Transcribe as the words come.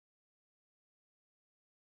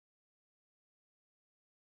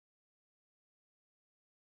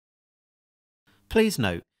Please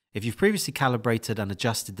note, if you've previously calibrated and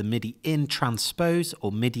adjusted the MIDI in transpose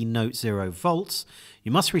or MIDI note 0 volts,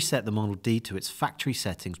 you must reset the Model D to its factory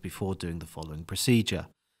settings before doing the following procedure.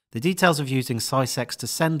 The details of using SysEx to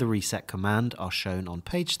send the reset command are shown on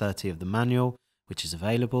page 30 of the manual, which is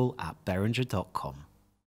available at Behringer.com.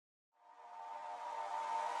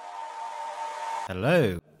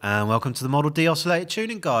 Hello, and welcome to the Model D Oscillator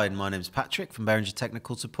Tuning Guide. My name is Patrick from Behringer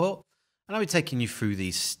Technical Support, and I'll be taking you through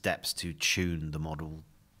these steps to tune the Model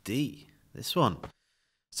D, this one.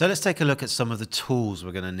 So let's take a look at some of the tools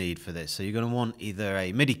we're going to need for this. So you're going to want either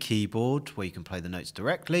a MIDI keyboard where you can play the notes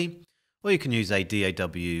directly, or you can use a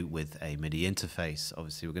DAW with a MIDI interface.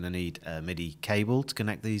 Obviously we're going to need a MIDI cable to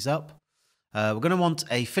connect these up. We're going to want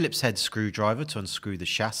a Phillips head screwdriver to unscrew the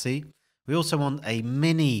chassis. We also want a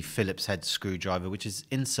mini Phillips head screwdriver which is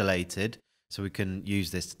insulated, so we can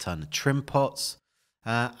use this to turn the trim pots.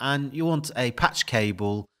 And you want a patch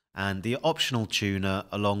cable and the optional tuner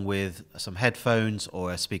along with some headphones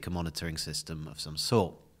or a speaker monitoring system of some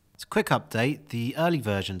sort. As a quick update, the early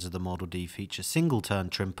versions of the Model D feature single turn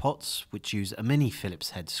trim pots which use a mini Phillips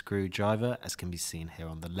head screwdriver, as can be seen here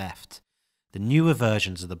on the left. The newer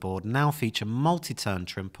versions of the board now feature multi-turn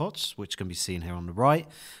trim pots, which can be seen here on the right,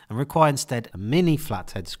 and require instead a mini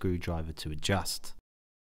flathead screwdriver to adjust.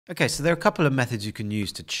 Okay, so there are a couple of methods you can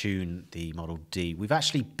use to tune the Model D. We've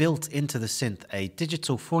actually built into the synth a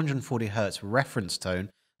digital 440Hz reference tone.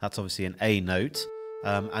 That's obviously an A note,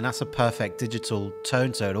 and that's a perfect digital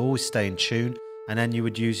tone, so it'll always stay in tune, and then you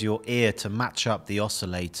would use your ear to match up the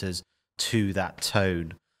oscillators to that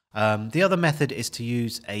tone. The other method is to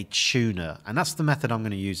use a tuner, and that's the method I'm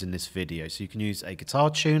going to use in this video. So you can use a guitar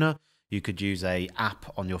tuner, you could use an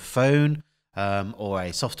app on your phone, or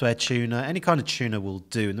a software tuner. Any kind of tuner will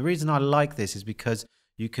do. And the reason I like this is because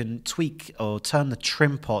you can tweak or turn the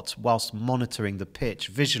trim pot whilst monitoring the pitch,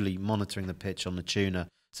 visually monitoring the pitch on the tuner.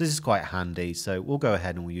 So this is quite handy, so we'll go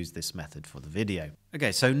ahead and we'll use this method for the video.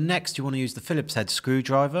 Okay, so next you want to use the Phillips head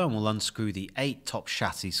screwdriver, and we'll unscrew the 8 top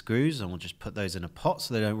chassis screws and we'll just put those in a pot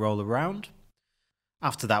so they don't roll around.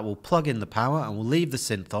 After that we'll plug in the power and we'll leave the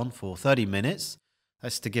synth on for 30 minutes.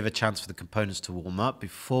 That's to give a chance for the components to warm up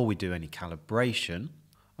before we do any calibration.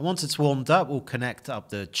 And once it's warmed up, we'll connect up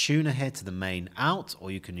the tuner here to the main out, or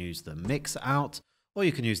you can use the mix out, or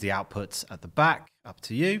you can use the outputs at the back, up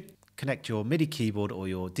to you. Connect your MIDI keyboard or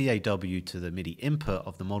your DAW to the MIDI input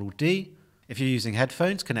of the Model D. If you're using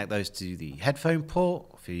headphones, connect those to the headphone port.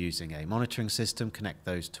 If you're using a monitoring system, connect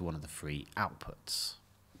those to one of the 3 outputs.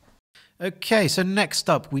 Okay, so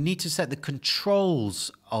next up, we need to set the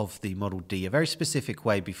controls of the Model D a very specific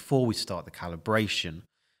way before we start the calibration.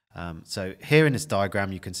 So here in this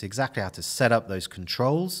diagram, you can see exactly how to set up those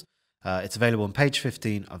controls. It's available on page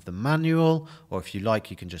 15 of the manual, or if you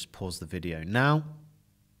like, you can just pause the video now.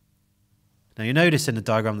 Now you notice in the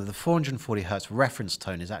diagram that the 440Hz reference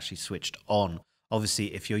tone is actually switched on.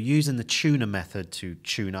 Obviously, if you're using the tuner method to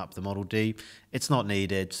tune up the Model D, it's not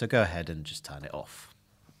needed, so go ahead and just turn it off.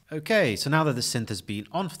 Okay, so now that the synth has been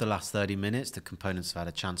on for the last 30 minutes, the components have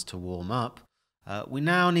had a chance to warm up. We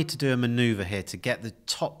now need to do a maneuver here to get the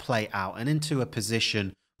top plate out and into a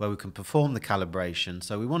position where we can perform the calibration.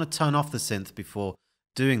 So we want to turn off the synth before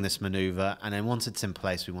doing this maneuver, and then once it's in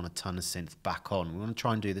place we want to turn the synth back on. We want to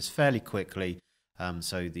try and do this fairly quickly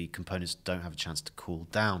so the components don't have a chance to cool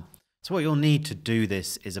down. So what you'll need to do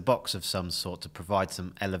this is a box of some sort to provide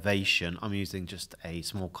some elevation. I'm using just a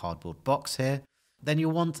small cardboard box here. Then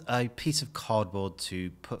you'll want a piece of cardboard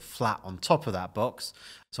to put flat on top of that box.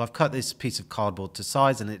 So I've cut this piece of cardboard to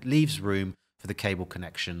size, and it leaves room for the cable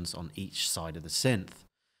connections on each side of the synth.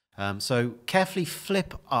 So carefully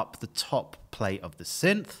flip up the top plate of the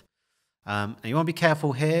synth. And you want to be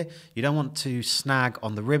careful here. You don't want to snag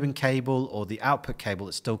on the ribbon cable or the output cable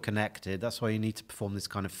that's still connected. That's why you need to perform this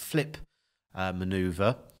kind of flip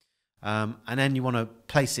maneuver. And then you want to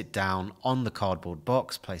place it down on the cardboard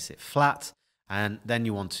box, place it flat, and then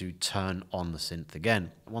you want to turn on the synth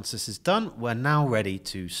again. Once this is done, we're now ready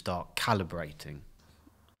to start calibrating.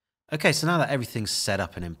 Okay, so now that everything's set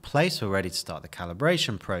up and in place, we're ready to start the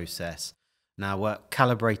calibration process. Now we're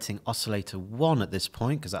calibrating oscillator 1 at this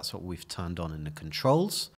point, because that's what we've turned on in the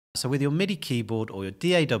controls. So with your MIDI keyboard or your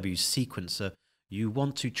DAW sequencer, you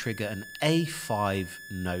want to trigger an A5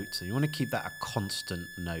 note. So you want to keep that a constant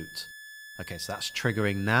note. Okay, so that's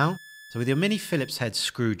triggering now. So with your mini Phillips head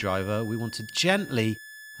screwdriver, we want to gently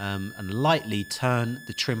and lightly turn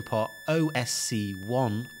the trim pot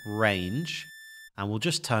OSC1 range. And we'll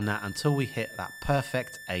just turn that until we hit that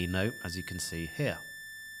perfect A note, as you can see here.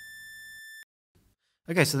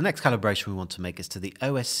 Okay, so the next calibration we want to make is to the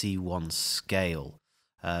OSC1 scale.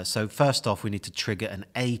 So first off, we need to trigger an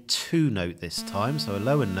A2 note this time, so a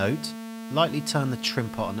lower note. Lightly turn the trim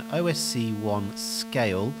pot on the OSC1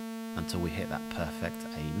 scale until we hit that perfect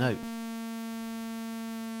A note.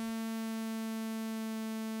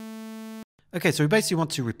 Okay, so we basically want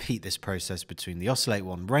to repeat this process between the Oscillator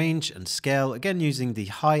 1 range and scale, again using the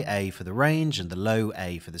high A for the range and the low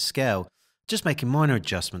A for the scale, just making minor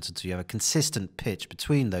adjustments until you have a consistent pitch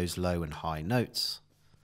between those low and high notes.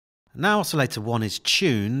 Now Oscillator 1 is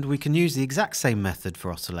tuned, we can use the exact same method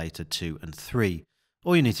for Oscillator 2 and 3.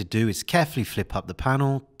 All you need to do is carefully flip up the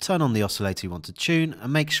panel, turn on the oscillator you want to tune,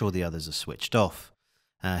 and make sure the others are switched off.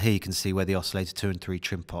 Here you can see where the Oscillator 2 and 3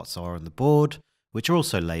 trim pots are on the board, which are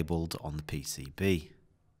also labelled on the PCB.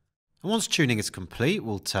 And once tuning is complete,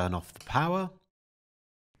 we'll turn off the power,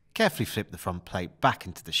 carefully flip the front plate back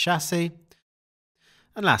into the chassis,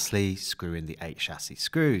 and lastly, screw in the 8 chassis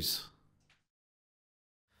screws.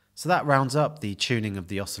 So that rounds up the tuning of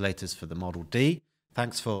the oscillators for the Model D.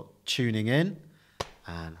 Thanks for tuning in,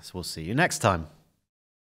 and we'll see you next time.